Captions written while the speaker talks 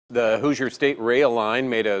The Hoosier State Rail Line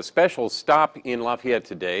made a special stop in Lafayette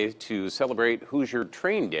today to celebrate Hoosier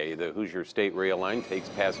Train Day. The Hoosier State Rail Line takes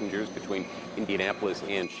passengers between Indianapolis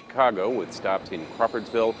and Chicago with stops in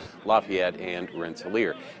Crawfordsville, Lafayette, and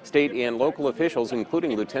Rensselaer. State and local officials,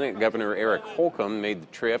 including Lieutenant Governor Eric Holcomb, made the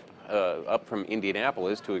trip up from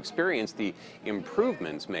Indianapolis to experience the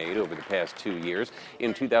improvements made over the past 2 years.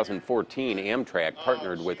 In 2014, Amtrak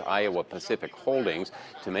partnered with Iowa Pacific Holdings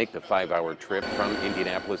to make the 5-hour trip from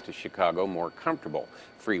Indianapolis to Chicago more comfortable.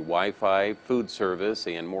 Free Wi-Fi, food service,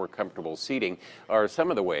 and more comfortable seating are some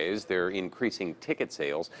of the ways they're increasing ticket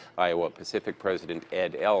sales. Iowa Pacific President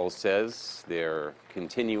Ed Ells says they're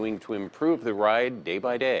continuing to improve the ride day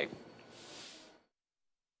by day.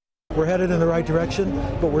 We're headed in the right direction,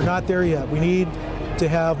 but we're not there yet. We need to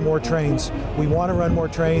have more trains. We want to run more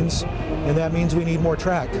trains, and that means we need more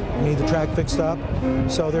track. We need the track fixed up,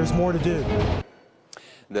 so there's more to do.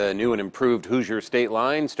 The new and improved Hoosier State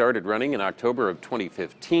Line started running in October of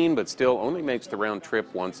 2015, but still only makes the round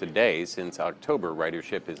trip once a day. Since October,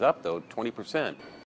 ridership is up, though, 20%.